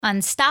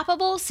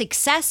Unstoppable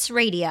Success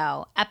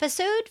Radio,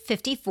 episode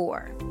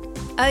 54.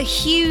 A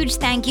huge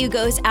thank you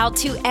goes out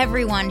to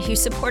everyone who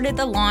supported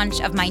the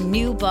launch of my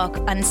new book,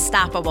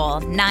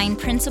 Unstoppable: 9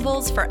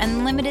 Principles for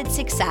Unlimited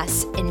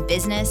Success in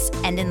Business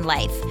and in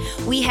Life.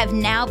 We have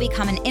now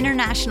become an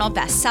international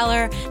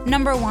bestseller,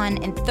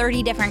 #1 in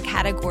 30 different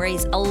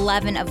categories,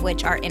 11 of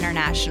which are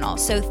international.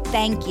 So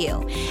thank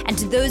you. And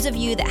to those of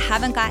you that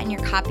haven't gotten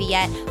your copy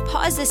yet,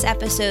 pause this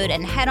episode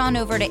and head on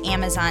over to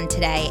Amazon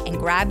today and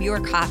grab your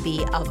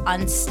copy of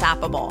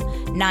Unstoppable: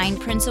 9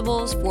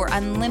 Principles for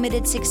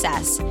Unlimited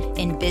Success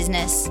in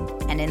Business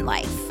and in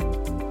Life.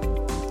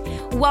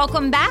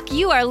 Welcome back.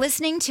 You are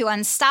listening to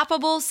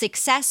Unstoppable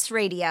Success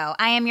Radio.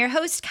 I am your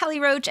host, Kelly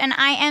Roach, and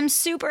I am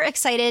super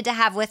excited to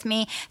have with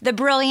me the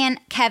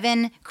brilliant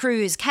Kevin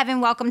Kruse. Kevin,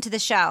 welcome to the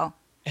show.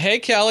 Hey,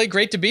 Kelly.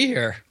 Great to be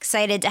here.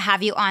 Excited to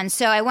have you on.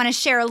 So I want to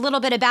share a little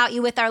bit about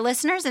you with our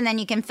listeners, and then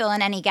you can fill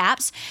in any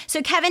gaps.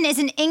 So Kevin is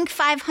an Inc.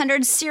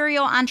 500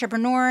 serial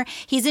entrepreneur.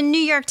 He's a New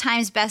York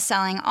Times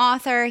bestselling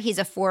author. He's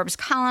a Forbes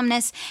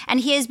columnist,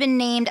 and he has been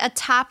named a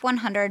top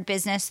 100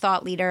 business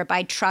thought leader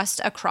by Trust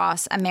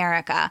Across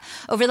America.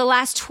 Over the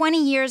last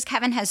 20 years,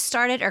 Kevin has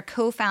started or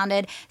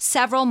co-founded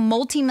several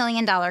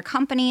multi-million-dollar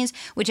companies,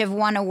 which have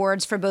won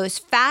awards for both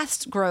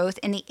fast growth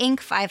in the Inc.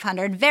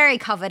 500, very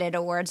coveted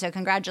award. So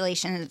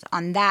congratulations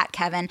on that,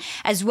 Kevin,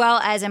 as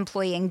well as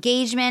employee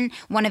engagement,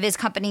 one of his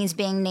companies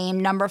being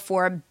named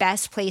 #4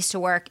 best place to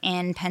work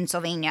in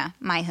Pennsylvania,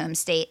 my home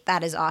state.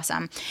 That is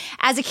awesome.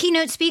 As a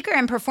keynote speaker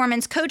and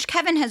performance coach,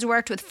 Kevin has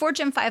worked with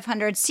Fortune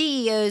 500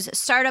 CEOs,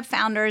 startup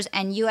founders,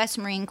 and U.S.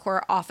 Marine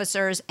Corps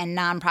officers and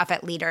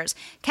nonprofit leaders.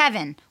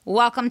 Kevin,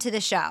 welcome to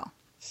the show.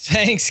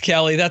 Thanks,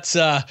 Kelly. That's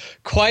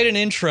quite an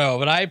intro,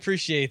 but I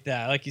appreciate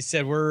that. Like you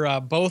said, we're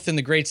both in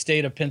the great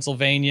state of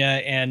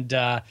Pennsylvania, and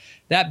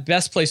that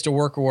Best Place to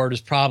Work award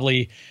is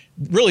probably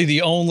really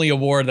the only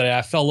award that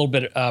I felt a little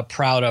bit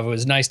proud of. It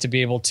was nice to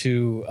be able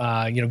to,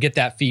 get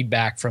that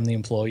feedback from the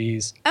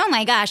employees. Oh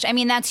my gosh. I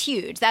mean, that's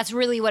huge. That's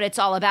really what it's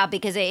all about,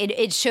 because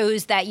it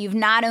shows that you've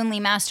not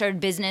only mastered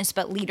business,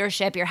 but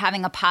leadership. You're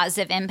having a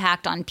positive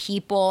impact on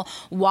people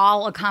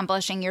while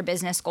accomplishing your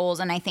business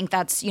goals. And I think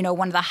that's,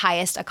 one of the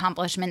highest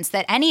accomplishments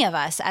that any of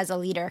us as a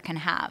leader can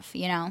have,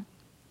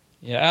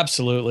 Yeah,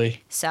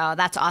 absolutely. So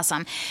that's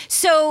awesome.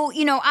 So,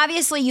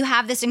 obviously you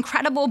have this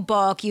incredible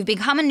book. You've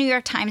become a New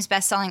York Times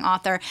bestselling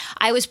author.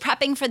 I was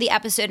prepping for the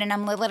episode and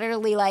I'm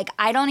literally like,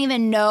 I don't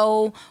even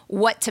know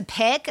what to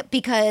pick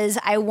because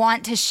I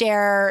want to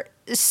share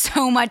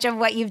so much of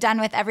what you've done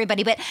with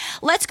everybody. But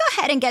let's go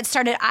ahead and get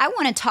started. I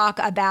want to talk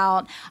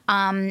about,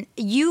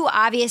 you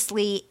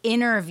obviously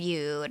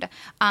interviewed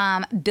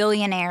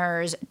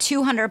billionaires,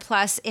 200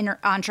 plus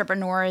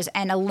entrepreneurs,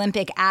 and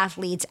Olympic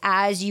athletes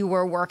as you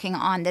were working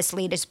on this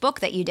latest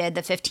book that you did,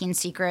 The 15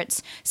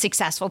 Secrets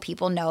Successful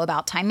People Know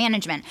About Time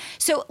Management.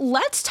 So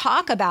let's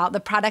talk about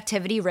the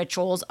productivity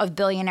rituals of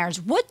billionaires.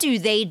 What do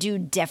they do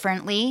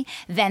differently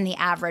than the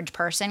average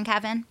person,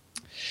 Kevin?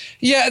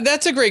 Yeah,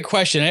 that's a great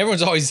question.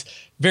 Everyone's always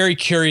very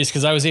curious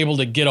because I was able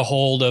to get a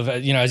hold of,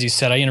 as you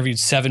said, I interviewed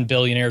 7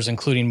 billionaires,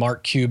 including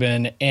Mark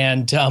Cuban.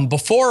 And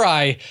before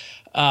I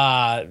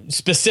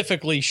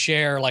specifically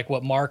share like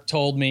what Mark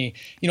told me,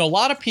 a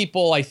lot of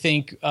people, I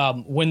think,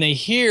 when they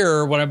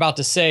hear what I'm about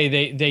to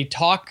say, they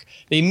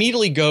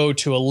immediately go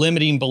to a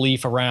limiting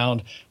belief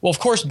around, well, of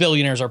course,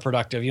 billionaires are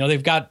productive.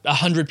 They've got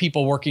 100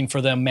 people working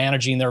for them,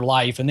 managing their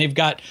life, and they've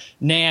got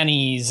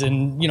nannies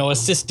and,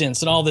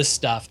 assistants and all this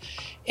stuff.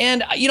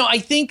 And, I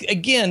think,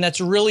 again, that's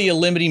really a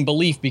limiting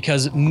belief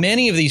because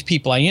many of these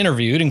people I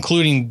interviewed,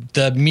 including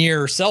the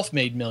mere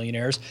self-made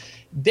millionaires,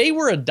 they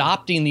were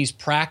adopting these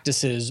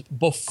practices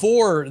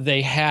before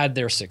they had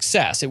their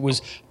success. It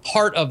was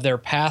part of their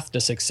path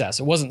to success.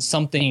 It wasn't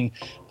something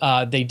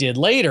they did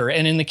later.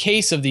 And in the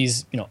case of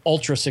these,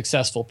 ultra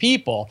successful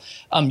people,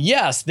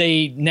 yes,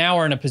 they now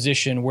are in a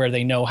position where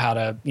they know how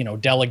to,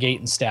 delegate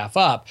and staff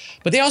up.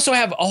 But they also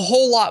have a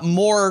whole lot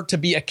more to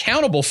be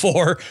accountable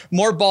for,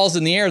 more balls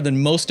in the air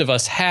than most of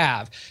us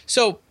have.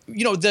 So,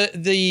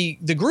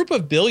 the group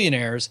of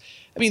billionaires,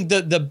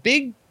 the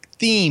big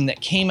theme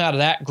that came out of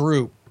that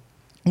group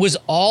was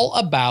all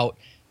about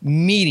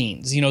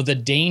meetings, the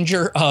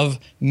danger of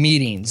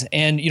meetings.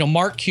 And,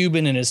 Mark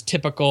Cuban in his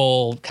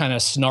typical kind of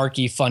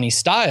snarky, funny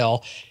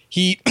style,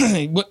 he,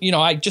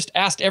 I just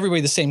asked everybody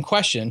the same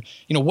question,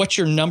 what's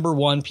your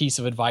 #1 piece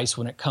of advice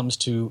when it comes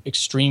to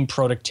extreme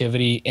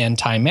productivity and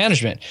time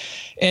management?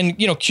 And,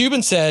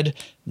 Cuban said,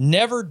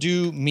 never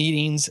do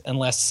meetings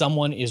unless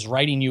someone is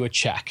writing you a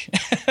check.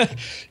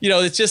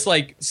 It's just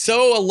like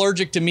so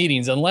allergic to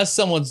meetings. Unless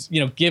someone's,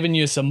 giving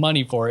you some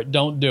money for it,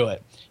 don't do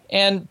it.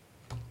 And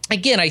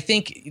again, I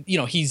think,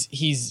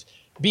 he's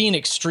being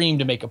extreme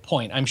to make a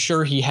point. I'm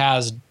sure he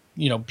has,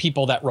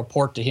 people that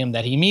report to him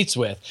that he meets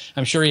with.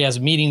 I'm sure he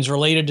has meetings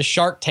related to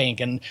Shark Tank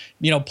and,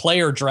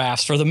 player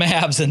drafts for the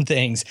Mavs and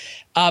things.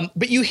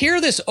 But you hear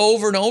this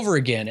over and over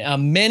again.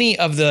 Many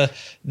of the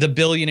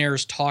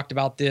billionaires talked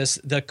about this.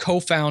 The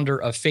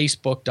co-founder of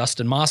Facebook,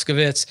 Dustin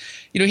Moskovitz,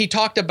 he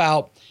talked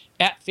about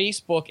at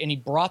Facebook, and he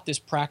brought this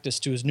practice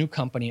to his new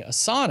company,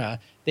 Asana,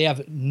 they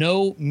have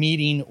no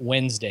meeting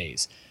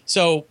Wednesdays.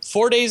 So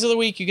 4 days of the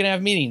week you can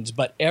have meetings,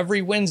 but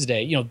every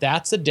Wednesday,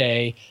 that's a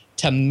day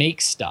to make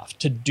stuff,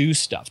 to do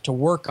stuff, to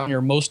work on your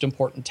most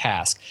important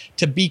task,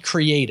 to be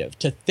creative,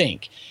 to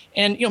think.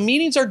 And,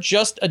 meetings are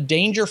just a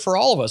danger for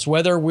all of us,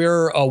 whether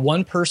we're a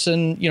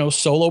one-person,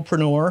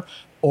 solopreneur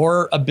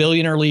or a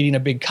billionaire leading a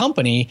big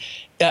company.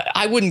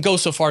 I wouldn't go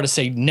so far to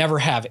say never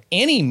have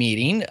any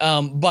meeting,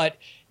 but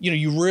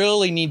you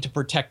really need to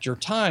protect your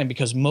time,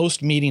 because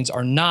most meetings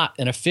are not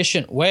an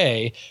efficient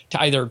way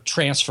to either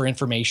transfer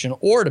information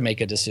or to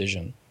make a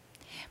decision.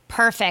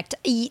 Perfect.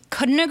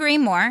 Couldn't agree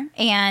more.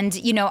 And,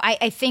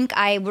 I think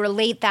I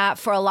relate that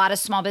for a lot of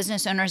small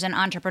business owners and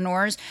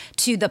entrepreneurs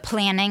to the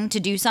planning to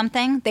do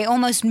something. They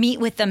almost meet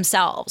with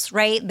themselves,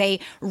 right?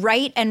 They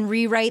write and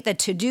rewrite the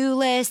to-do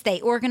list.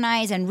 They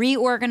organize and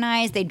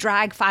reorganize. They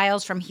drag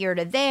files from here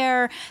to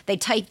there. They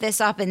type this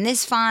up in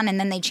this font and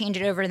then they change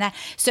it over to that.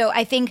 So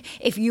I think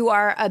if you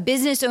are a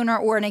business owner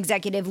or an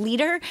executive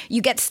leader,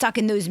 you get stuck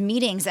in those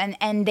meetings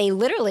and they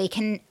literally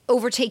can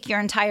overtake your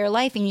entire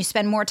life, and you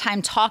spend more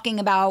time talking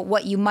about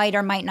what you might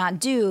or might not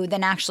do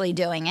than actually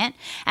doing it.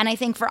 And I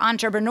think for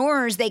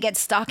entrepreneurs, they get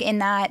stuck in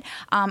that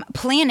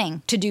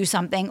planning to do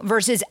something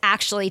versus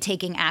actually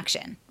taking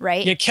action,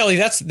 right? Yeah, Kelly,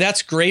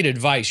 that's great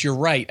advice. You're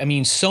right. I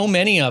mean, so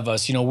many of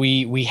us,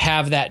 we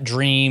have that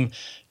dream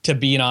to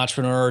be an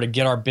entrepreneur, to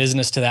get our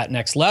business to that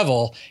next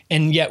level.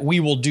 And yet we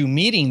will do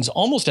meetings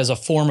almost as a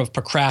form of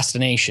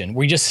procrastination.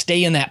 We just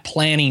stay in that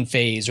planning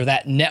phase or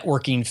that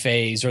networking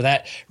phase or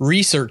that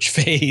research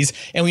phase,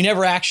 and we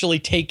never actually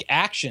take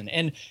action.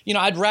 And,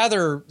 I'd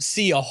rather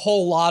see a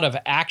whole lot of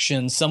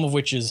action, some of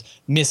which is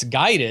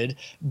misguided,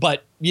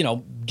 but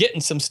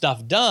getting some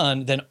stuff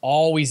done than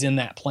always in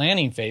that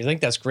planning phase. I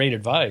think that's great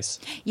advice.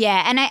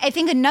 Yeah. And I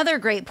think another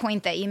great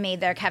point that you made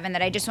there, Kevin,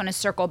 that I just want to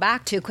circle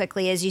back to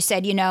quickly is you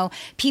said,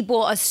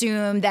 people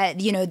assume that,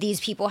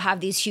 these people have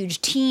these huge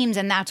teams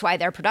and that's why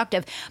they're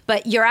productive.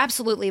 But you're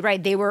absolutely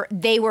right. They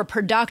were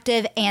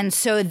productive. And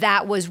so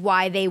that was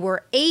why they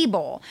were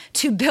able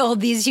to build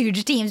these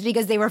huge teams,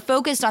 because they were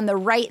focused on the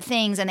right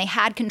things and they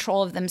had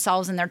control of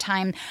themselves and their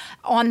time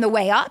on the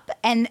way up.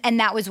 And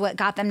that was what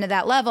got them to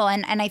that level.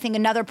 And I think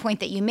another point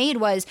that you made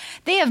was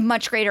they have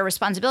much greater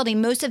responsibility.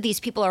 Most of these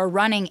people are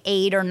running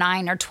 8 or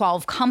 9 or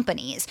 12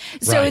 companies.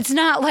 So right. It's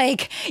not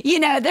like,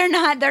 they're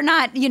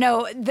not,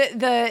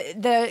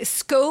 the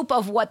scope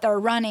of what they're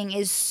running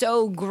is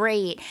so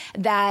great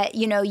that,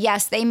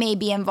 yes, they may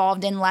be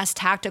involved in less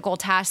tactical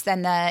tasks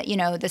than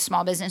the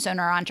small business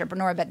owner or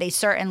entrepreneur, but they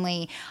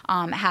certainly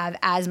have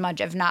as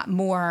much, if not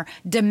more,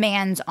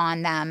 demands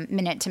on them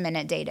minute to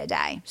minute, day to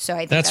day. So I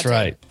think that's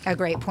right. A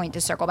great point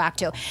to circle back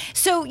to.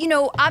 So,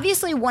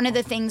 obviously one of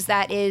the things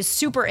that is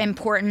super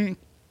important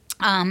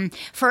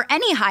for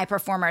any high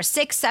performer,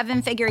 6,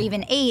 7 figure,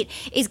 even 8,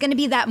 is going to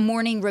be that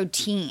morning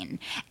routine.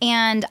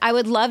 And I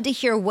would love to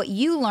hear what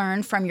you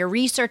learned from your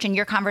research and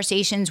your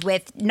conversations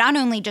with not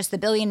only just the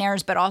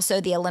billionaires, but also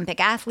the Olympic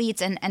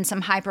athletes and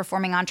some high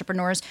performing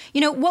entrepreneurs.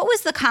 What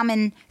was the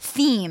common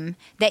theme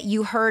that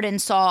you heard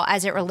and saw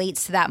as it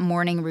relates to that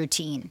morning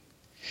routine?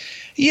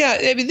 Yeah,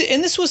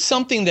 and this was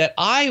something that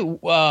I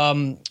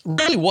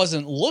really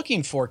wasn't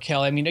looking for,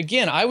 Kelly. I mean,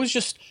 again, I was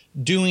just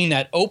doing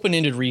that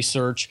open-ended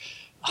research,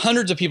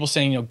 hundreds of people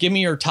saying, give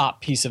me your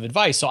top piece of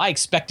advice. So I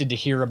expected to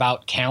hear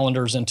about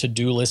calendars and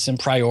to-do lists and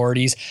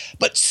priorities.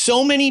 But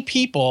so many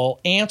people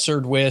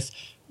answered with,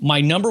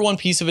 my number one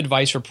piece of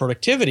advice for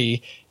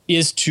productivity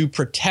is to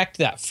protect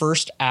that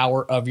first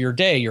hour of your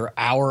day, your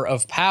hour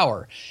of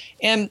power.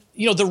 And,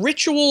 the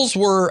rituals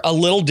were a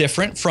little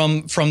different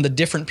from the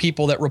different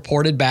people that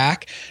reported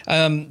back.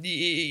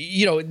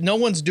 No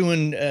one's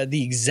doing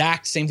the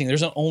exact same thing.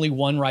 There's only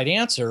one right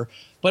answer,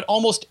 but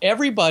almost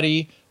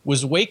everybody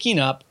was waking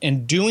up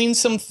and doing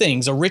some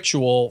things, a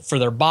ritual for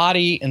their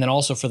body and then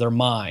also for their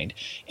mind.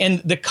 And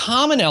the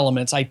common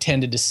elements I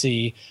tended to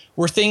see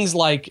were things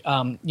like,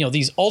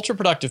 these ultra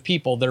productive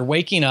people, they're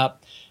waking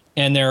up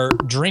and they're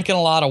drinking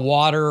a lot of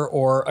water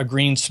or a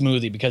green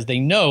smoothie because they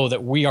know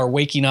that we are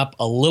waking up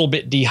a little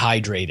bit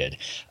dehydrated.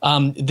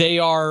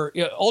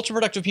 Ultra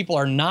productive people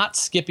are not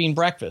skipping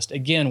breakfast.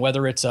 Again,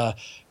 whether it's a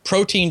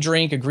protein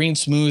drink, a green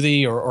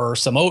smoothie, or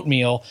some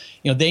oatmeal,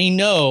 they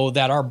know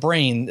that our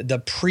brain, the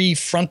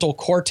prefrontal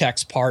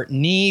cortex part,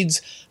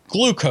 needs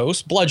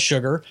glucose, blood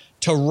sugar,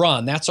 to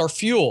run. That's our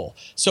fuel.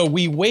 So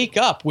we wake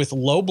up with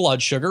low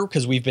blood sugar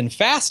because we've been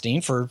fasting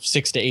for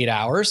 6 to 8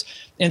 hours.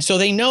 And so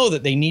they know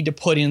that they need to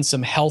put in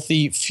some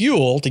healthy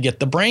fuel to get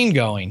the brain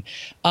going.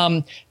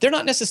 They're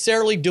not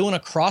necessarily doing a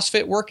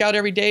CrossFit workout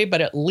every day, but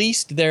at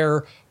least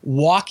they're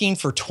walking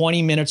for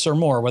 20 minutes or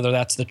more, whether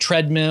that's the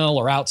treadmill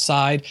or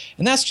outside.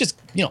 And that's just,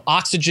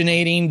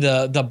 oxygenating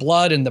the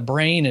blood and the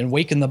brain and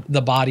waking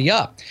the body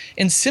up.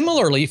 And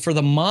similarly for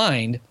the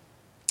mind,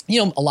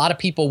 a lot of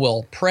people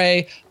will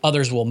pray,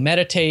 others will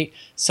meditate,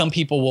 some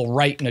people will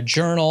write in a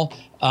journal,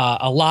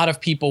 a lot of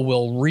people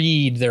will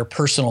read their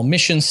personal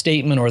mission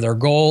statement or their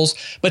goals.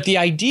 But the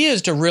idea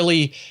is to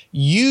really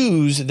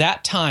use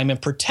that time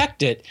and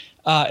protect it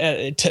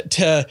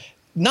to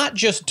not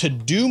just to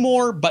do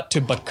more, but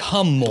to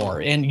become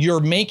more. And you're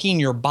making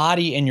your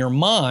body and your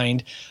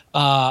mind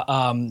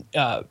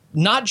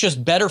not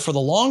just better for the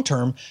long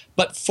term,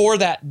 but for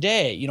that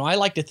day. You know, I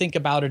like to think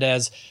about it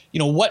as, you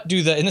know,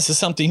 and this is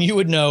something you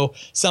would know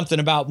something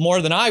about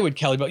more than I would,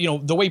 Kelly, but, you know,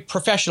 the way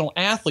professional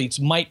athletes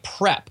might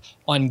prep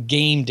on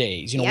game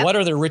days. You know, what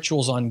are their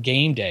rituals on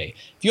game day?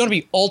 If you want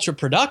to be ultra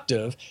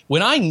productive,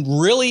 when I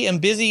really am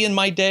busy in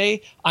my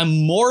day,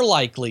 I'm more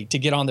likely to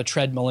get on the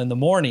treadmill in the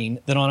morning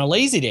than on a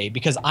lazy day,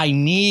 because I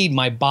need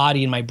my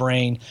body and my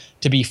brain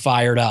to be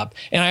fired up.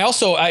 And I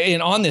also,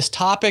 and on this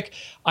topic,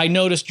 I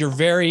noticed your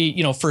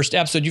very, first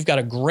episode, you've got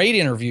a great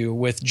interview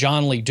with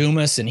John Lee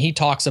Dumas, and he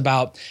talks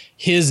about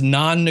his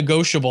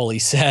non-negotiable, he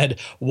said,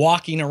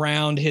 walking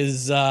around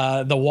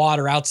the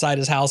water outside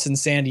his house in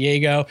San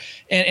Diego.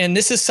 And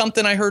this is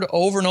something I heard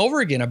over and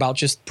over again about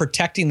just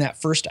protecting that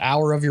first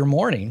hour of your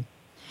morning.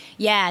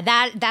 Yeah,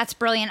 that's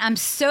brilliant. I'm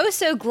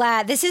so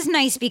glad. This is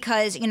nice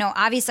because,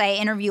 obviously I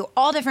interview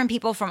all different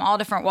people from all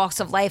different walks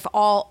of life,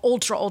 all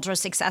ultra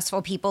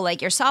successful people like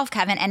yourself,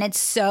 Kevin. And it's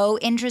so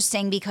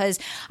interesting because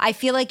I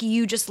feel like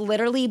you just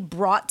literally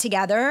brought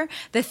together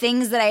the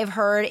things that I've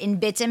heard in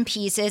bits and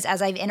pieces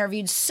as I've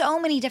interviewed so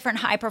many different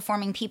high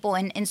performing people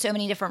in so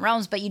many different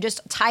realms, but you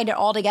just tied it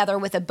all together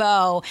with a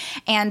bow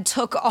and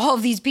took all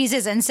of these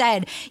pieces and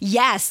said,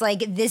 yes,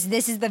 like this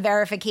is the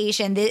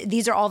verification.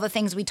 These are all the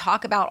things we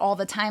talk about all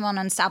the time on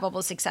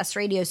Unstoppable Success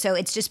Radio. So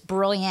it's just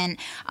brilliant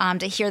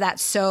to hear that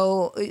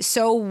so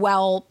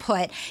well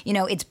put.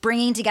 It's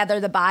bringing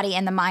together the body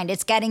and the mind.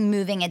 It's getting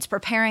moving. It's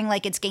preparing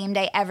like it's game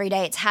day every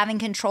day. It's having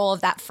control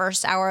of that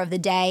first hour of the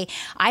day.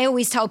 I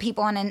always tell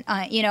people on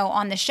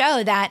the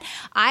show that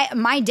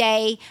my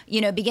day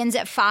begins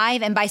at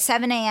 5, and by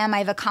 7 a.m.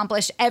 I've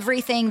accomplished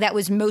everything that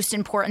was most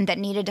important that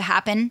needed to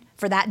happen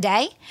for that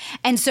day.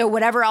 And so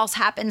whatever else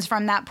happens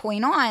from that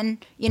point on,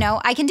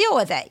 I can deal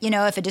with it.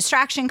 If a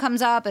distraction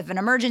comes up, if an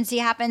emergency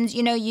happens,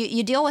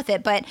 you deal with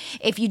it. But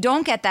if you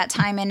don't get that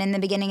time in the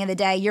beginning of the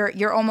day,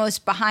 you're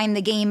almost behind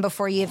the game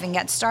before you even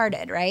get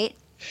started, right?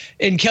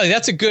 And Kelly,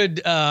 that's a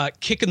good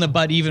kick in the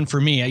butt even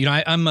for me.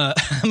 I'm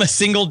a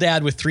single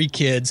dad with 3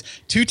 kids,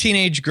 2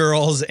 teenage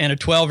girls and a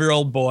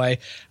 12-year-old boy.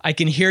 I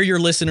can hear your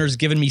listeners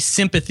giving me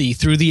sympathy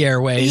through the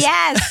airways.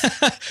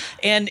 Yes.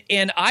 and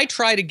I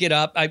try to get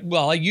up. I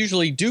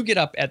usually do get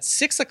up at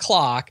 6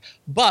 o'clock,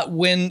 but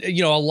when,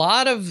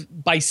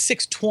 by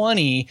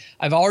 6:20,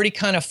 I've already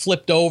kind of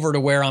flipped over to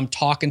where I'm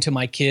talking to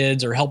my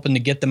kids or helping to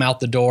get them out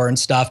the door and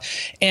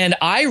stuff. And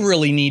I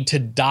really need to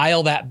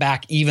dial that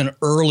back even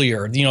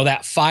earlier,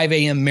 that 5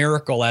 a.m.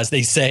 miracle, as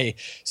they say,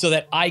 so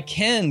that I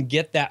can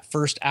get that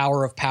first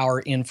hour of power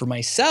in for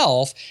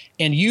myself.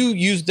 And you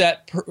used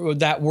that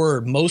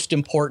word, most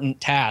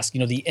important task,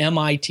 the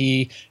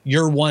MIT,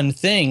 your one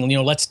thing,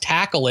 let's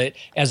tackle it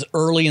as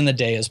early in the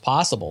day as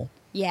possible.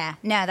 Yeah,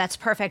 no, that's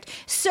perfect.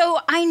 So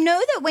I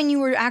know that when you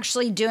were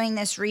actually doing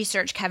this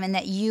research, Kevin,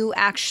 that you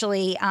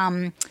actually,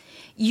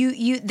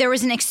 there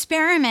was an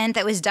experiment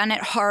that was done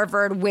at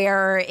Harvard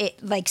where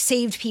it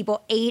saved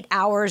people 8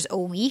 hours a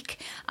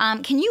week.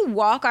 Can you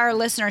walk our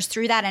listeners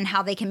through that and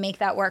how they can make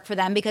that work for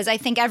them? Because I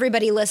think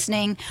everybody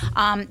listening,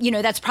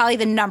 that's probably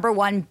the number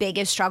one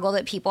biggest struggle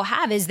that people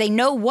have is they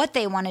know what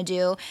they want to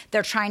do.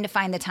 They're trying to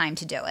find the time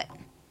to do it.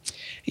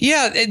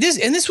 Yeah,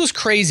 this was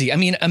crazy. I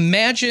mean,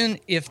 imagine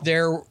if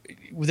there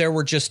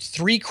were just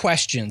 3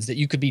 questions that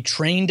you could be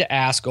trained to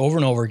ask over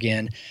and over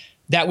again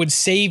that would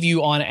save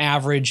you on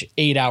average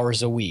 8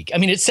 hours a week. I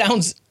mean, it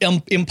sounds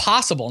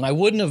impossible, and I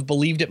wouldn't have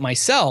believed it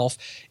myself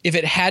if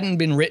it hadn't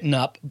been written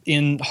up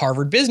in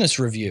Harvard Business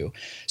Review.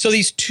 So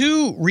these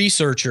 2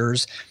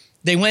 researchers,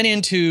 they went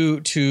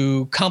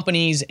into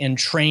companies and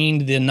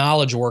trained the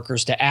knowledge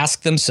workers to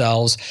ask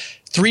themselves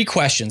 3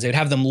 questions. They'd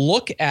have them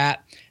look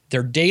at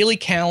their daily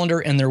calendar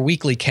and their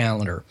weekly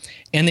calendar.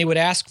 And they would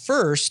ask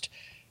first,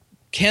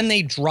 can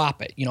they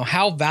drop it?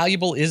 How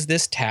valuable is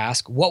this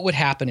task? What would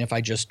happen if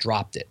I just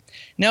dropped it?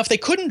 Now, if they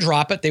couldn't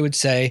drop it, they would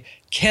say,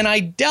 can I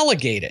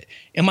delegate it?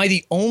 Am I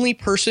the only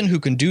person who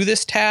can do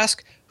this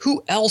task?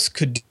 Who else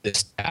could do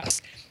this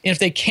task? And if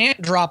they can't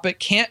drop it,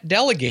 can't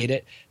delegate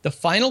it, the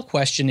final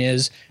question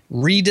is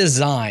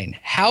redesign.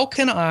 How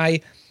can I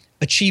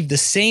achieve the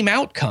same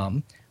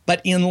outcome,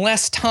 but in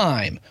less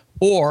time?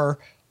 Or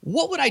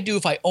what would I do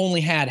if I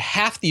only had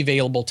half the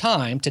available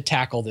time to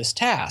tackle this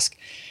task?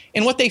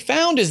 And what they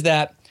found is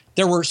that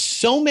there were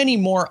so many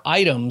more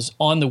items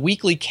on the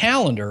weekly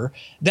calendar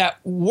that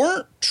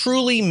weren't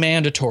truly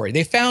mandatory.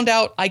 They found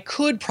out I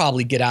could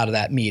probably get out of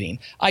that meeting.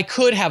 I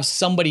could have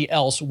somebody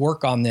else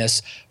work on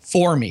this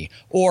for me.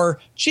 Or,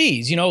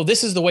 geez,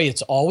 this is the way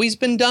it's always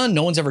been done.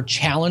 No one's ever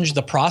challenged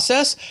the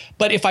process.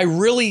 But if I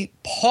really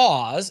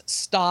pause,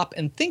 stop,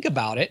 and think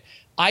about it,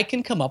 I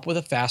can come up with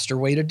a faster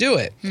way to do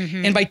it.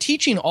 Mm-hmm. And by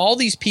teaching all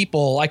these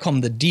people, I call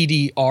them the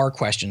DDR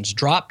questions,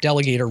 drop,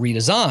 delegate, or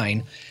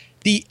redesign,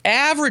 the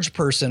average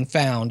person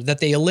found that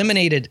they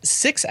eliminated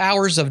 6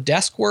 hours of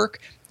desk work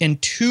and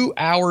 2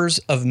 hours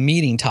of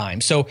meeting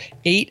time. So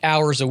 8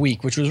 hours a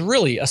week, which was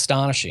really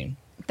astonishing.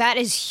 That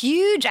is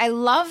huge. I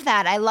love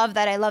that. I love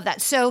that. I love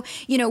that. So,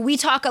 we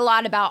talk a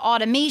lot about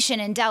automation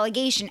and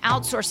delegation,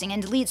 outsourcing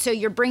and delete. So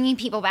you're bringing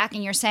people back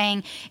and you're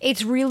saying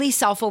it's really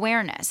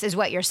self-awareness is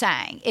what you're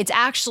saying. It's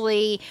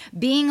actually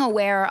being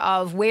aware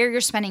of where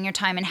you're spending your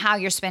time and how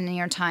you're spending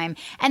your time,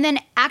 and then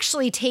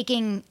actually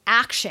taking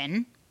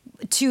action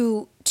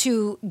to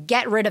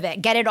get rid of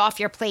it, get it off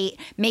your plate,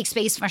 make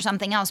space for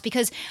something else.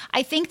 Because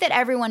I think that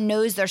everyone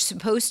knows they're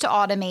supposed to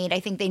automate. I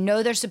think they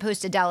know they're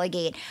supposed to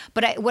delegate.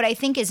 But what I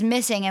think is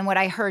missing, and what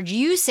I heard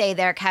you say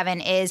there, Kevin,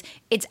 is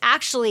it's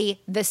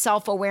actually the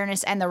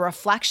self-awareness and the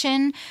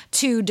reflection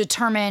to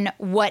determine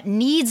what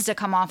needs to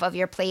come off of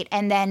your plate,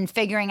 and then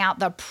figuring out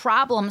the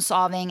problem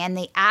solving and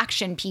the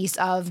action piece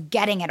of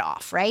getting it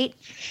off, right?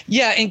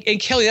 Yeah, and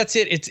Kelly, that's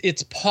it.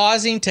 It's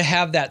pausing to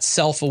have that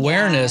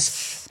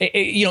self-awareness.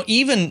 Yes.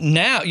 Even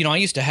now, I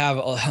used to have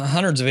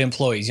hundreds of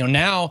employees.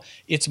 Now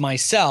it's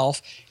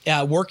myself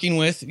working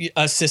with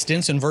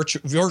assistants and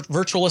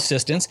virtual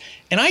assistants.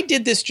 And I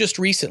did this just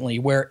recently,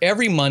 where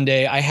every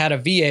Monday I had a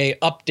VA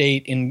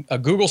update in a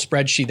Google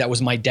spreadsheet that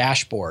was my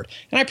dashboard.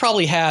 And I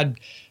probably had,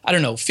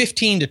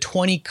 15 to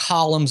 20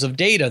 columns of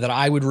data that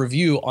I would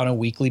review on a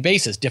weekly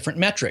basis, different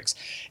metrics.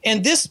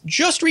 And this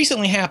just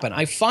recently happened.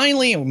 I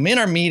finally am in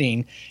our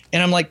meeting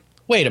and I'm like,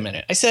 wait a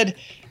minute. I said,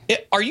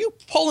 are you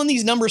pulling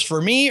these numbers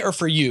for me or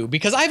for you?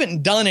 Because I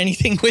haven't done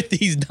anything with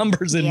these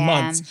numbers in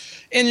months.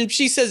 And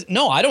she says,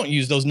 no, I don't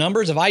use those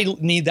numbers. If I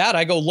need that,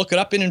 I go look it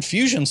up in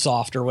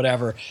Infusionsoft or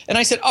whatever. And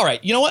I said, all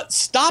right, you know what?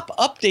 Stop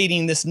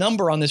updating this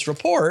number on this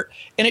report.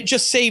 And it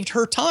just saved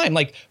her time.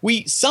 Like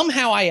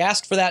I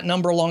asked for that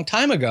number a long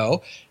time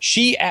ago.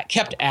 She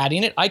kept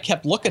adding it. I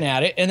kept looking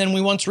at it. And then we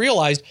once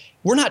realized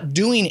we're not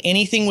doing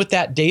anything with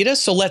that data.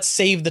 So let's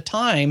save the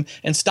time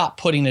and stop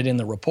putting it in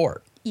the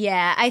report.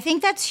 Yeah, I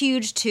think that's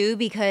huge too,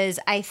 because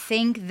I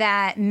think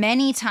that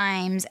many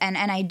times, and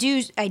I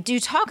do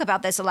talk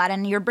about this a lot,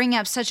 and you're bringing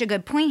up such a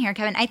good point here,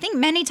 Kevin. I think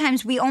many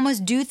times we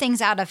almost do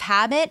things out of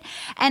habit,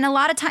 and a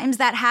lot of times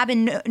that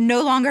habit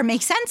no longer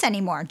makes sense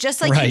anymore,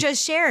 just like you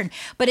just shared.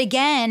 But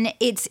again,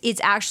 it's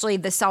actually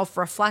the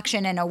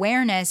self-reflection and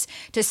awareness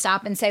to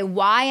stop and say,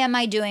 why am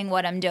I doing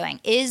what I'm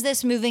doing? Is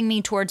this moving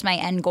me towards my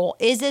end goal?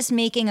 Is this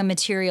making a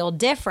material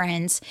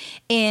difference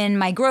in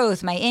my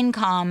growth, my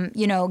income,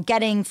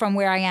 getting from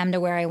where I am to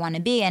where I want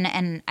to be.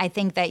 And I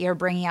think that you're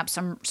bringing up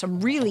some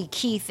really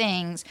key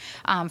things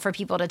for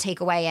people to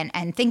take away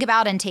and think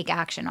about and take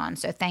action on.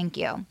 So thank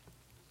you.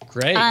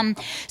 Great.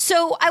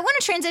 So I want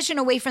to transition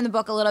away from the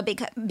book a little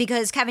bit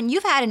because, Kevin,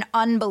 you've had an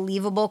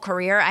unbelievable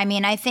career. I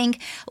mean, I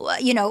think,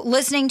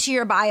 listening to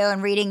your bio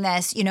and reading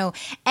this,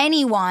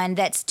 anyone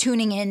that's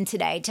tuning in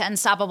today to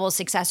Unstoppable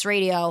Success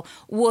Radio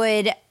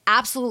would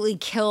absolutely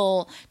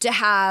kill to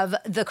have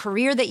the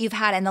career that you've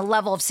had and the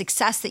level of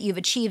success that you've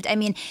achieved. I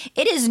mean,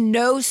 it is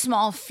no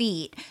small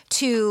feat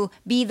to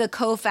be the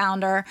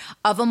co-founder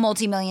of a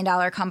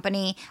multi-million-dollar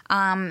company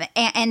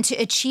and to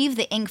achieve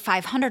the Inc.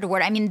 500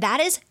 award. I mean,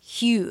 that is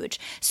huge.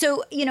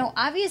 So,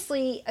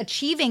 obviously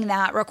achieving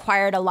that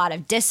required a lot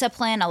of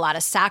discipline, a lot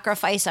of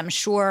sacrifice, I'm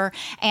sure.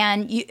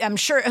 And I'm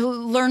sure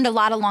learned a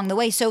lot along the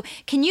way. So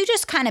can you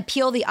just kind of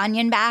peel the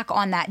onion back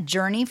on that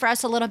journey for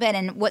us a little bit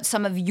and what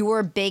some of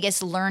your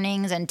biggest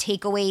learnings and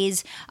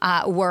takeaways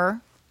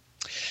were?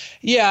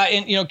 Yeah,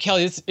 and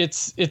Kelly,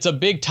 it's a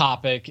big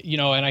topic,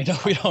 and I know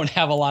we don't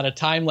have a lot of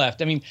time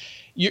left. I mean,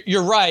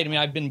 you're right. I mean,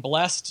 I've been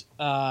blessed,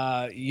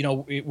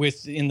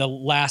 with in the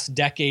last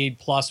decade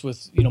plus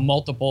with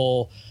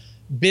multiple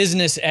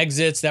business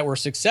exits that were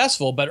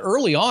successful. But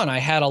early on, I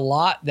had a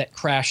lot that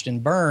crashed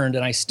and burned,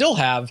 and I still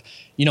have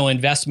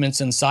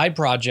investments and side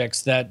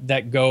projects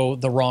that go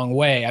the wrong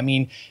way. I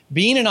mean,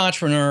 being an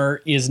entrepreneur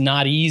is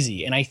not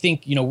easy. And I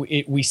think,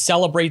 we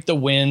celebrate the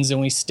wins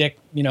and we stick,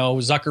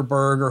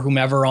 Zuckerberg or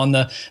whomever on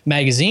the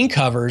magazine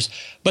covers.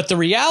 But the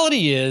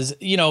reality is,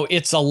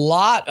 it's a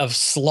lot of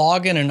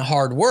slogging and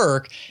hard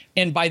work.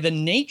 And by the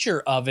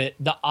nature of it,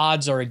 the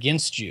odds are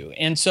against you.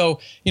 And so,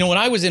 when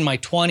I was in my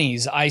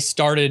 20s, I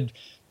started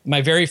my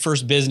very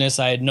first business.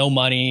 I had no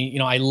money.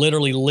 I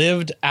literally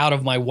lived out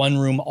of my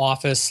one-room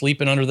office,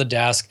 sleeping under the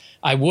desk.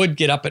 I would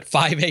get up at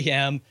 5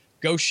 a.m.,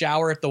 go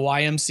shower at the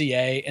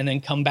YMCA, and then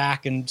come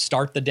back and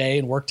start the day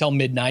and work till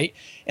midnight.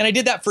 And I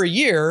did that for a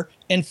year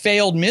and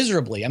failed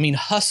miserably. I mean,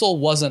 hustle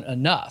wasn't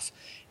enough.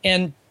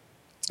 And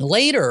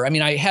later, I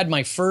mean, I had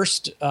my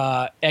first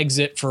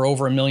exit for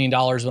over $1 million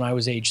when I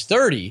was age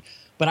 30.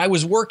 But I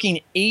was working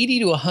 80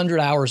 to 100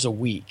 hours a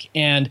week.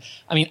 And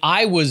I mean,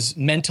 I was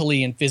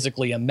mentally and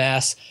physically a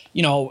mess.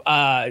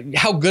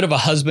 How good of a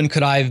husband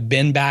could I have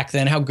been back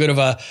then? How good of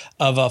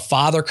a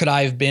father could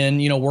I have been,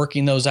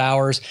 working those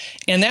hours?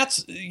 And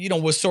that's,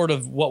 was sort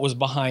of what was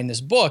behind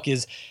this book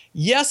is,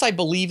 yes, I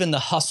believe in the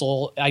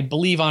hustle. I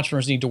believe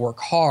entrepreneurs need to work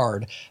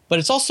hard, but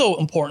it's also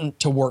important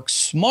to work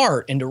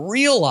smart and to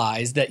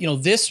realize that,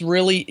 this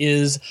really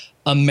is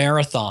a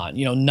marathon,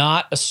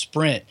 not a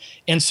sprint.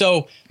 And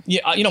so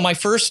Yeah, my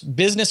first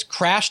business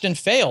crashed and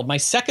failed. My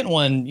second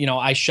one,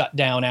 I shut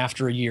down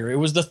after a year. It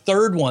was the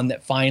third one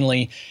that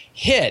finally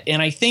hit.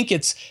 And I think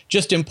it's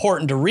just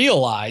important to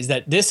realize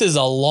that this is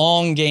a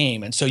long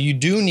game. And so you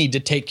do need to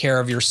take care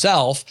of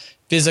yourself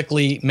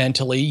physically,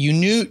 mentally.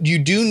 You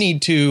do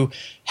need to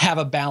have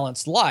a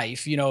balanced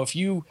life. If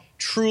you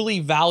truly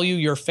value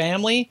your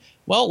family,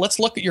 well, let's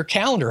look at your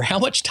calendar. How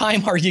much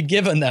time are you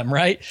giving them,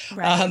 right?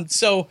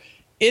 So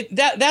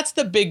that's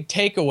the big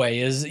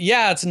takeaway is,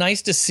 yeah, it's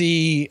nice to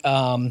see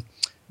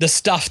the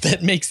stuff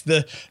that makes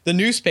the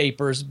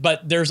newspapers,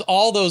 but there's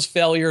all those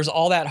failures,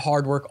 all that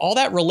hard work, all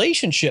that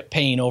relationship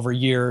pain over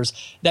years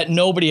that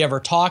nobody ever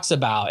talks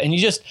about. And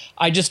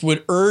I just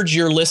would urge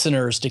your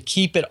listeners to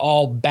keep it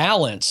all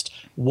balanced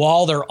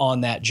while they're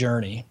on that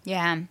journey.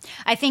 Yeah.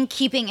 I think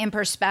keeping in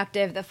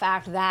perspective the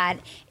fact that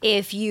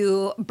if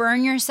you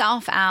burn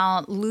yourself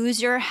out,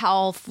 lose your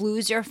health,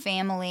 lose your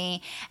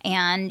family,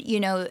 and,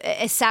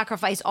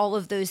 sacrifice all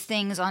of those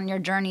things on your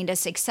journey to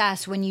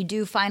success, when you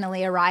do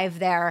finally arrive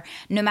there,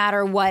 no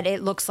matter what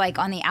it looks like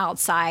on the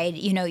outside,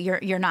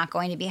 you're not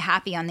going to be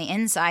happy on the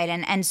inside.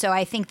 And so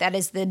I think that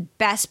is the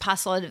best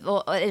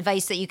possible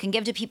advice that you can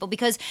give to people,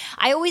 because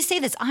I always say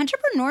this,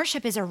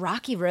 entrepreneurship is a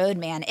rocky road,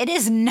 man. It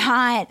is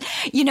not.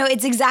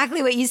 It's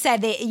exactly what you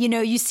said.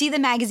 You see the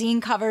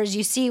magazine covers,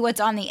 you see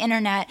what's on the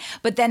internet,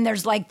 but then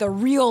there's like the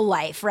real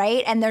life,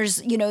 right? And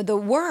there's, the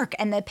work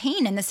and the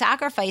pain and the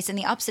sacrifice and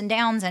the ups and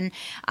downs. And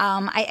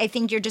I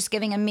think you're just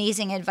giving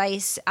amazing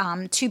advice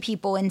to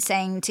people in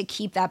saying to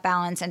keep that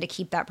balance and to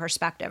keep that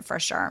perspective for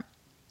sure.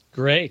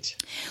 Great.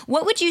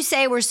 What would you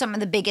say were some of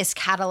the biggest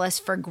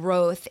catalysts for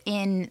growth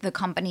in the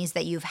companies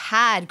that you've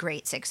had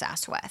great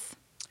success with?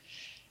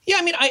 Yeah,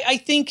 I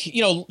think,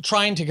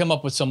 trying to come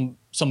up with some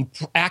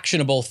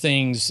actionable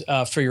things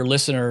for your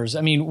listeners.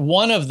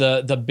 One of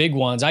the big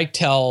ones, I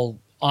tell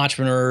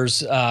entrepreneurs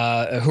who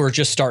are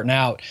just starting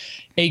out,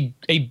 a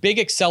big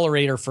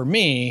accelerator for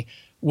me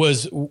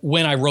was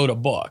when I wrote a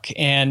book.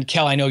 And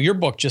Kel, I know your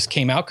book just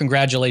came out.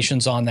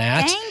 Congratulations on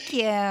that. Thank you.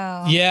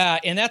 Yeah,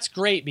 and that's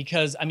great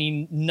because,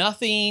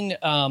 nothing...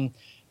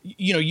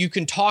 you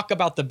can talk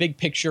about the big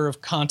picture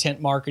of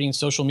content marketing,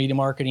 social media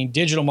marketing,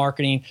 digital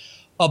marketing.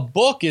 A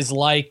book is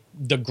like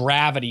the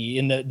gravity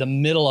in the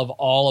middle of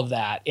all of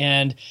that.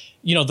 And,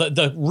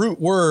 the root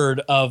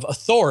word of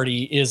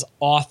authority is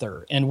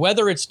author. And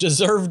whether it's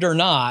deserved or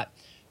not,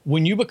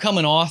 when you become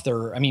an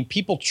author,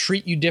 people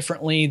treat you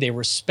differently. They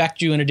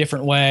respect you in a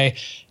different way.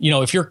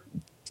 If your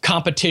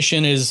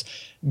competition is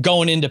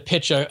going in to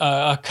pitch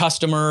a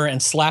customer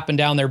and slapping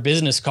down their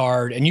business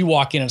card and you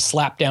walk in and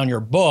slap down your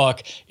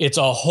book, it's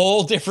a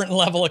whole different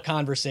level of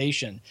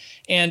conversation.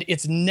 And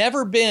it's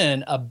never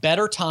been a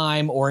better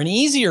time or an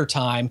easier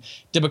time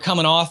to become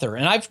an author.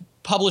 And I've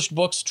published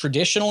books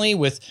traditionally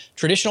with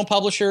traditional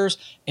publishers,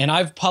 and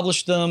I've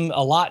published them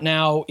a lot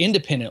now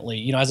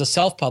independently, as a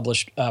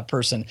self-published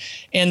person.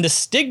 And the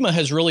stigma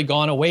has really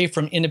gone away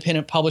from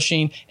independent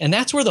publishing, and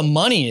that's where the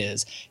money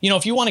is.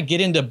 If you want to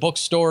get into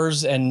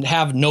bookstores and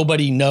have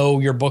nobody know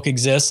your book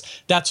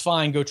exists, that's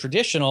fine, go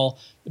traditional.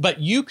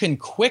 But you can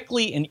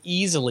quickly and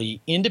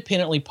easily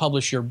independently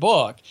publish your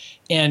book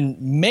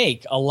and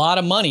make a lot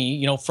of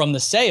money, from the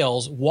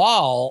sales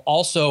while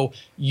also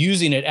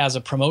using it as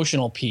a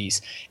promotional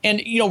piece.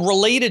 And,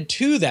 related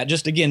to that,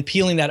 just again,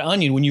 peeling that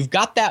onion, when you've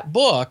got that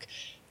book,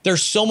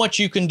 there's so much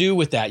you can do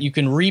with that. You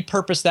can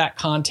repurpose that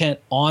content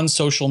on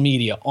social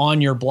media,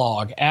 on your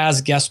blog,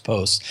 as guest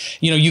posts.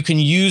 You can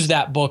use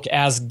that book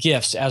as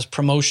gifts, as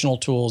promotional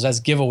tools, as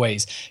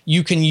giveaways.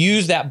 You can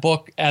use that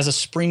book as a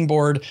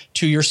springboard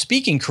to your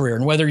speaking career.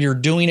 And whether you're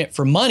doing it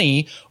for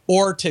money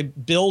or to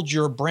build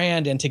your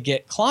brand and to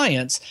get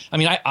clients,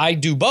 I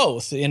do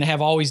both and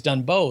have always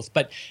done both.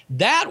 But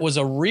that was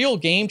a real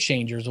game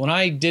changer. When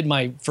I did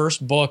my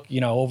first book,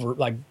 over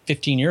like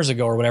 15 years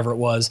ago or whatever it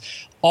was,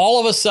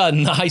 all of a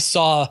sudden I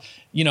saw,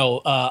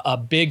 a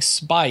big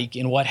spike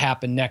in what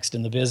happened next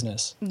in the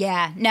business.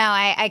 Yeah, no,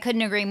 I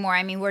couldn't agree more.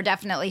 We're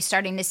definitely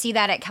starting to see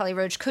that at Kelly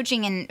Roach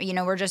Coaching, and,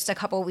 we're just a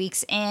couple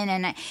weeks in.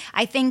 And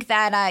I think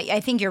that, I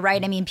think you're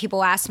right.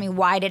 People ask me,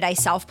 why did I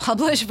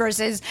self-publish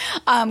versus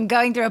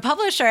going through a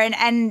publisher?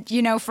 And,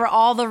 for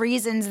all the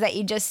reasons that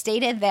you just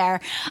stated there.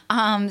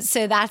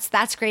 So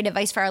that's great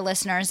advice for our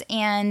listeners.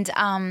 And,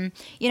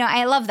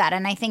 I love that.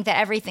 And I think that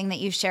everything that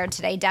you've shared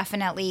today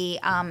definitely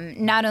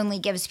not only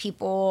gives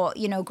people,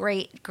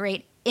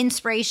 great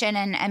inspiration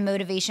and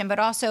motivation, but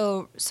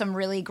also some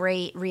really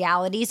great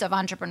realities of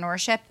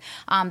entrepreneurship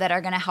that are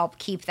going to help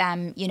keep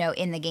them,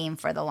 in the game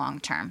for the long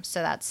term.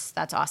 So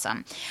that's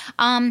awesome.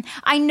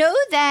 I know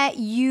that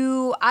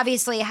you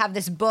obviously have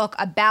this book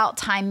about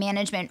time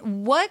management.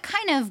 What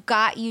kind of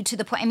got you to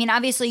the point?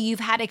 Obviously you've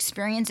had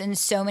experience in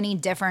so many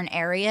different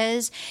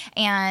areas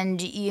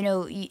and,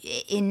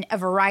 in a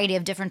variety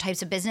of different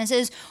types of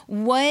businesses.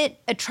 What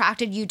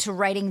attracted you to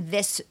writing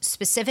this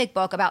specific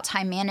book about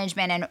time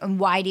management, and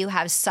why do you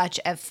have such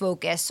a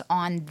focus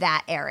on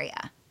that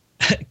area?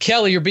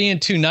 Kelly, you're being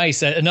too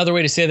nice. Another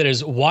way to say that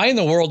is, why in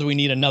the world do we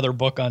need another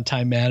book on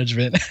time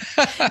management?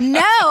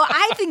 No,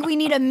 I think we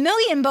need a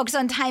million books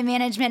on time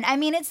management. I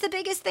mean, it's the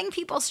biggest thing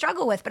people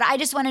struggle with, but I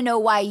just want to know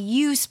why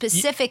you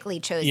specifically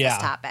chose this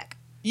topic.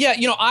 Yeah,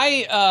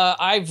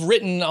 I've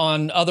written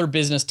on other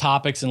business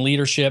topics and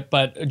leadership,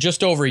 but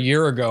just over a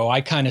year ago,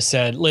 I kind of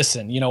said,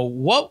 listen,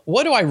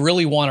 what do I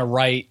really want to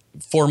write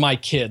for my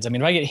kids? I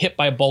mean, if I get hit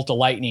by a bolt of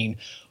lightning,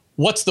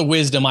 what's the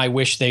wisdom I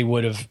wish they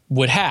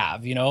would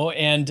have,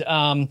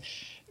 and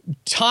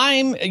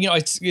time,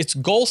 it's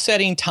goal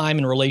setting, time,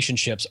 and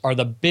relationships are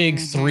the big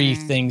three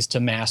things to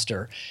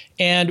master.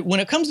 And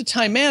when it comes to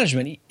time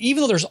management,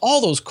 even though there's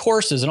all those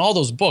courses and all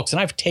those books, and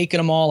I've taken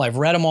them all, I've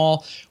read them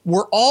all,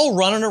 we're all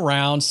running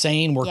around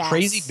saying we're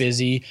crazy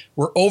busy,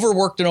 we're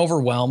overworked and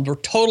overwhelmed, we're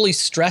totally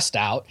stressed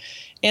out.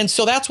 And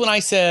so that's when I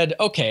said,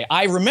 okay,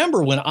 I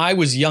remember when I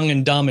was young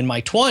and dumb in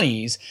my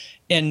 20s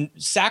and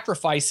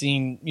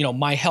sacrificing,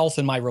 my health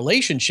and my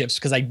relationships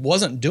because I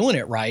wasn't doing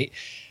it right.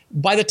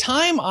 By the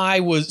time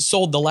I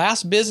sold the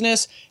last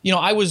business,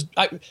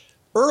 I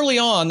early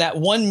on that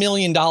 $1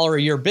 million a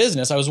year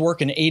business, I was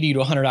working 80 to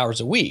 100 hours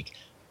a week.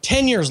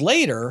 10 years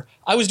later,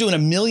 I was doing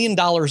 $1 million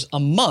a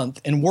month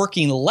and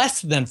working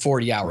less than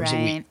 40 hours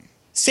a week.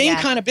 Same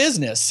kind of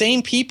business,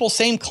 same people,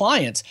 same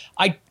clients.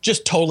 I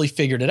just totally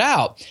figured it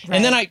out. Right.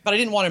 And then but I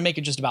didn't want to make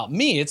it just about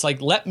me. It's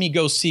like, let me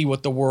go see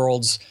what the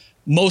world's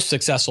most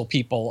successful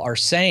people are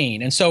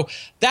saying. And so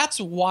that's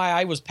why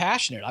I was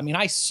passionate. I mean,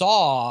 I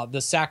saw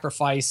the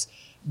sacrifice,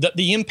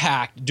 the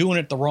impact doing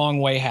it the wrong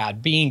way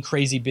had, being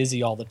crazy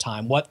busy all the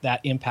time, what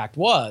that impact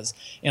was.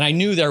 And I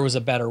knew there was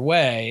a better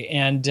way.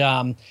 And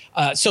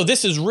so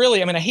this is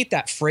really, I hate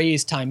that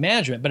phrase time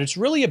management, but it's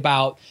really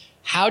about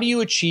how do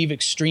you achieve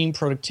extreme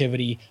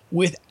productivity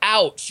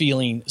without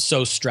feeling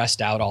so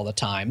stressed out all the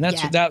time?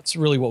 That's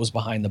really what was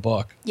behind the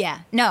book. Yeah,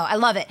 no, I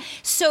love it.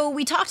 So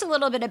we talked a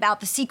little bit about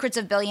the secrets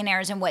of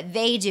billionaires and what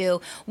they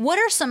do. What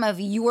are some of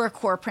your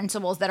core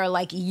principles that are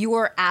like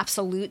your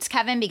absolutes,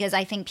 Kevin? Because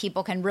I think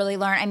people can really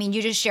learn. I mean,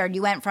 you just shared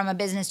you went from a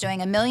business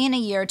doing $1 million a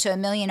year to $1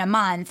 million a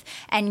month,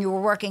 and you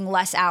were working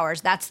less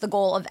hours. That's the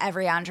goal of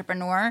every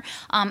entrepreneur.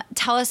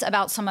 Tell us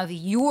about some of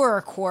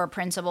your core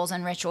principles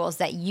and rituals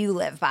that you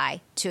live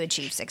by to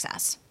achieve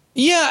success.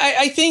 Yeah,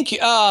 I think,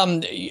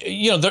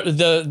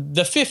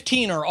 the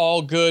 15 are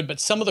all good, but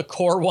some of the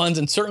core ones,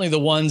 and certainly the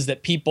ones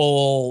that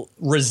people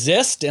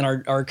resist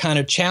and are kind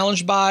of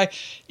challenged by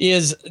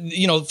is,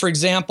 for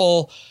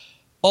example,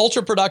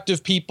 ultra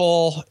productive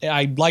people.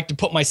 I like to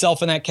put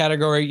myself in that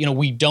category.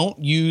 We don't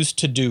use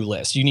to-do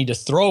lists. You need to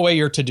throw away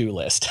your to-do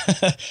list.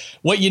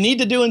 What you need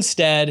to do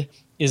instead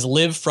is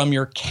live from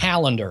your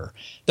calendar.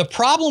 The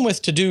problem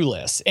with to-do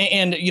lists,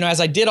 and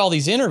as I did all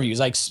these interviews,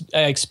 I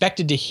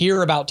expected to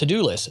hear about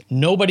to-do lists.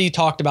 Nobody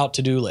talked about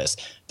to-do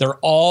lists. They're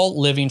all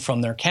living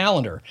from their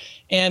calendar.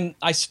 And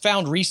I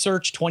found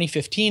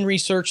 2015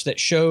 research that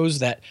shows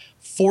that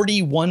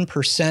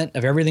 41%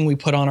 of everything we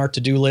put on our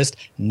to-do list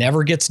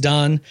never gets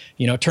done.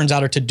 It turns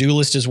out our to-do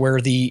list is where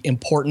the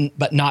important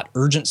but not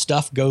urgent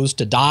stuff goes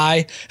to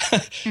die.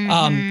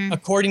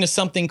 According to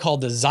something called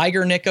the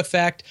Zeigarnik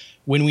effect,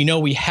 when we know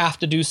we have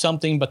to do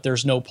something, but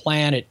there's no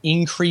plan, it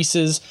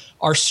increases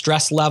our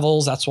stress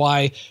levels. That's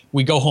why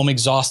we go home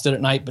exhausted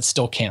at night, but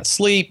still can't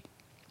sleep.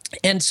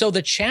 And so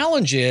the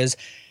challenge is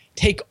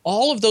take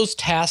all of those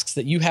tasks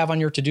that you have on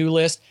your to-do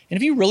list, and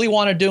if you really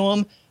want to do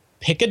them,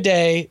 pick a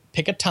day,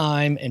 pick a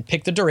time, and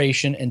pick the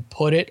duration and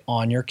put it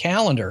on your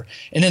calendar.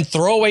 And then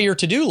throw away your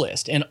to-do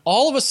list. And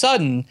all of a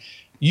sudden,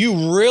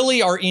 you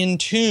really are in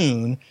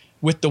tune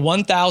with the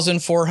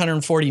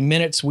 1,440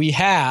 minutes we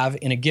have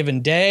in a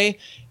given day,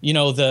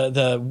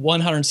 the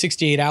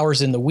 168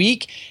 hours in the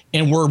week,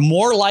 and we're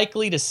more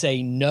likely to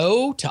say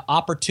no to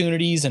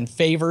opportunities and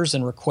favors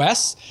and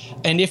requests.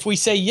 And if we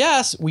say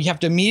yes, we have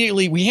to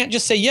we can't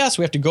just say yes,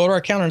 we have to go to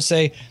our calendar and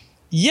say,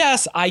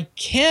 yes, I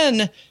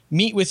can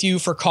meet with you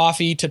for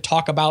coffee to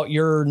talk about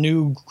your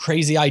new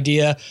crazy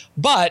idea,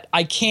 but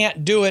I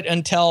can't do it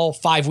until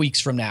 5 weeks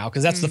from now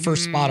because that's the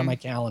first spot on my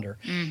calendar.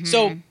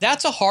 So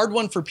that's a hard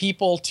one for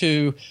people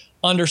to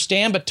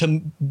understand, but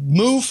to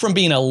move from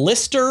being a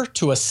lister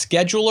to a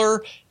scheduler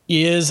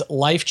is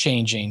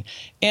life-changing.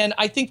 And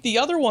I think the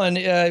other one,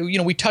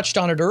 we touched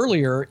on it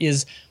earlier,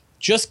 is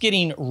just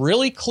getting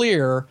really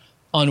clear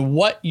on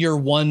what your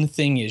one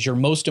thing is, your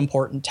most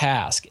important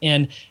task.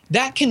 And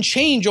that can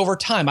change over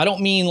time. I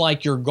don't mean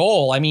like your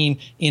goal. I mean,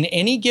 in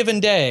any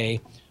given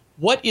day,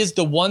 what is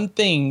the one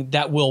thing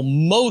that will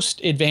most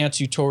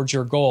advance you towards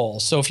your goal?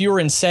 So if you were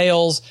in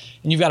sales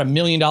and you've got $1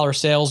 million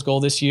sales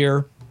goal this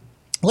year,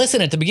 listen,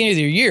 at the beginning of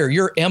the year,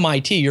 your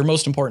MIT, your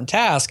most important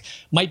task,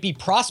 might be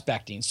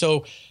prospecting.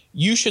 So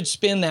you should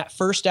spend that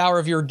first hour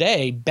of your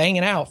day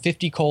banging out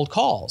 50 cold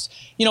calls.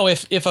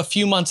 If a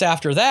few months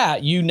after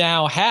that, you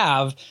now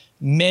have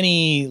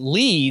many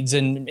leads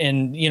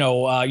and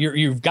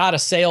you've got a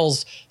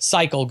sales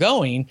cycle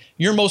going,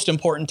 your most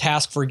important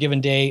task for a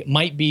given day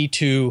might be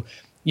to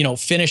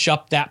finish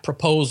up that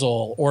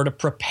proposal or to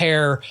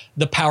prepare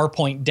the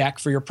PowerPoint deck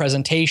for your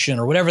presentation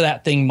or whatever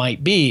that thing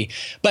might be.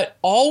 But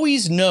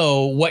always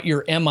know what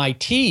your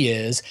MIT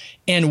is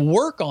and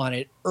work on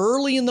it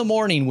early in the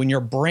morning when your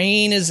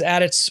brain is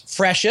at its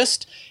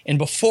freshest and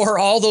before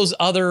all those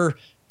other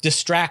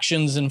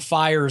distractions and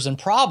fires and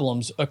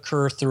problems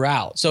occur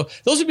throughout. So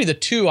those would be the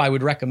two I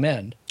would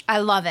recommend. I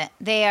love it.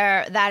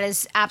 That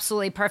is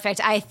absolutely perfect.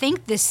 I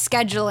think the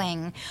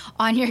scheduling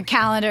on your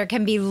calendar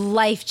can be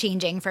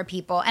life-changing for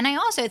people. And I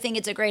also think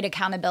it's a great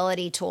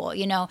accountability tool.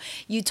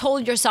 You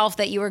told yourself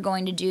that you were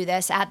going to do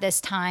this at this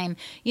time.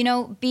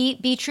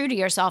 Be true to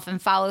yourself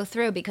and follow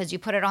through because you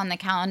put it on the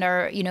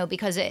calendar,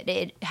 because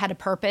it had a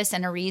purpose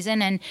and a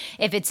reason. And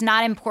if it's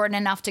not important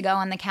enough to go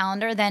on the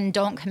calendar, then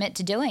don't commit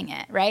to doing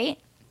it, right?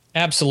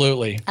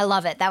 Absolutely. I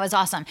love it. That was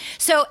awesome.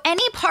 So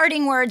any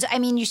parting words? I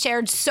mean, you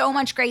shared so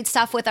much great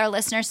stuff with our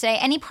listeners today.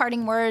 Any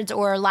parting words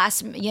or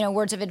last,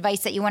 words of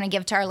advice that you want to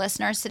give to our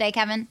listeners today,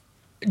 Kevin?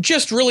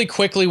 Just really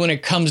quickly, when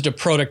it comes to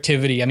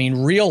productivity,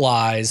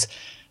 realize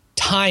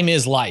time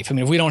is life.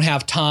 If we don't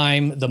have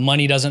time, the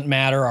money doesn't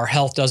matter, our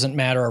health doesn't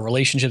matter, our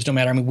relationships don't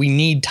matter. We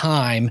need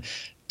time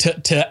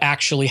to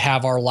actually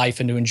have our life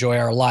and to enjoy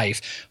our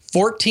life.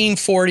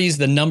 1440 is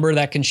the number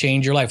that can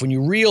change your life. When you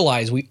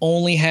realize we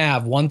only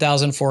have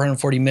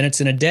 1,440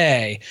 minutes in a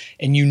day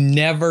and you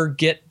never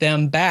get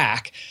them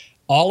back,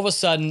 all of a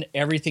sudden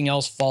everything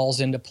else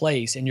falls into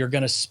place and you're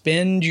going to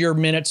spend your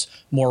minutes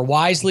more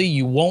wisely.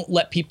 You won't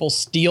let people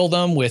steal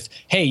them with,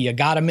 hey, you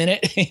got a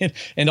minute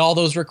and all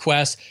those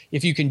requests.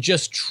 If you can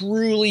just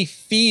truly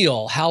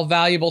feel how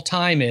valuable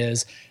time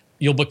is,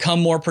 you'll become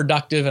more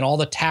productive and all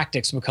the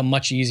tactics become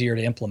much easier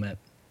to implement.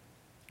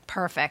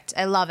 Perfect.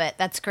 I love it.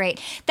 That's great.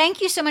 Thank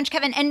you so much,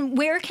 Kevin. And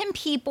where can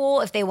people,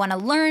 if they want to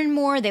learn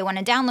more, they want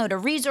to download a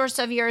resource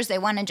of yours, they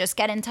want to just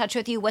get in touch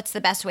with you, what's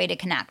the best way to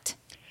connect?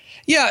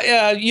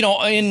 Yeah,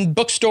 in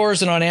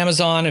bookstores and on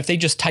Amazon, if they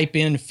just type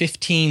in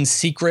 15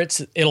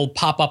 secrets, it'll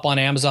pop up on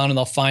Amazon and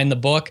they'll find the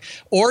book.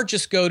 Or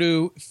just go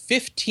to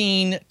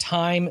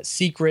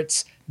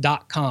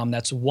 15timesecrets.com.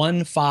 That's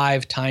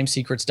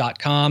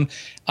 15timesecrets.com.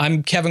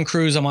 I'm Kevin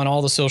Kruse. I'm on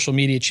all the social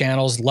media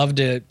channels. Love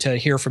to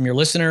hear from your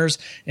listeners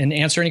and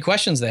answer any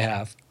questions they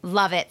have.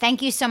 Love it.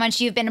 Thank you so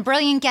much. You've been a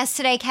brilliant guest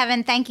today,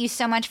 Kevin. Thank you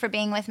so much for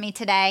being with me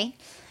today.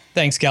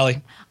 Thanks,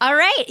 Kelly. All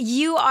right.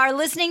 You are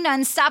listening to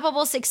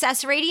Unstoppable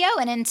Success Radio.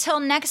 And until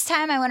next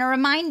time, I want to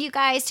remind you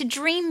guys to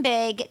dream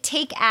big,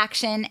 take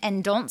action,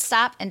 and don't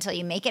stop until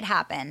you make it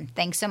happen.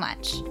 Thanks so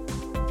much.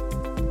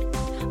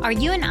 Are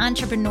you an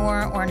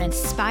entrepreneur or an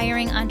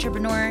aspiring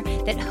entrepreneur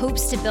that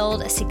hopes to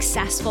build a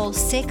successful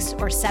 6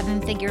 or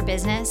 7-figure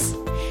business?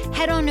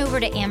 Head on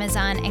over to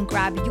Amazon and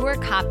grab your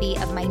copy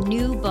of my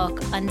new book,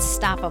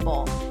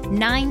 Unstoppable: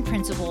 9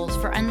 Principles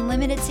for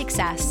Unlimited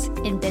Success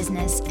in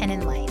Business and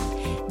in Life.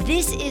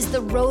 This is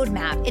the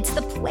roadmap. It's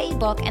the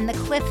playbook and the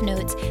cliff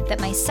notes that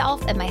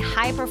myself and my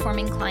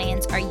high-performing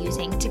clients are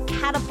using to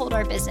catapult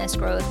our business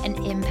growth and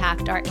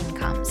impact our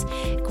incomes.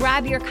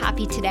 Grab your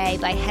copy today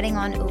by heading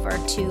on over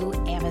to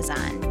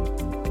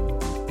Amazon.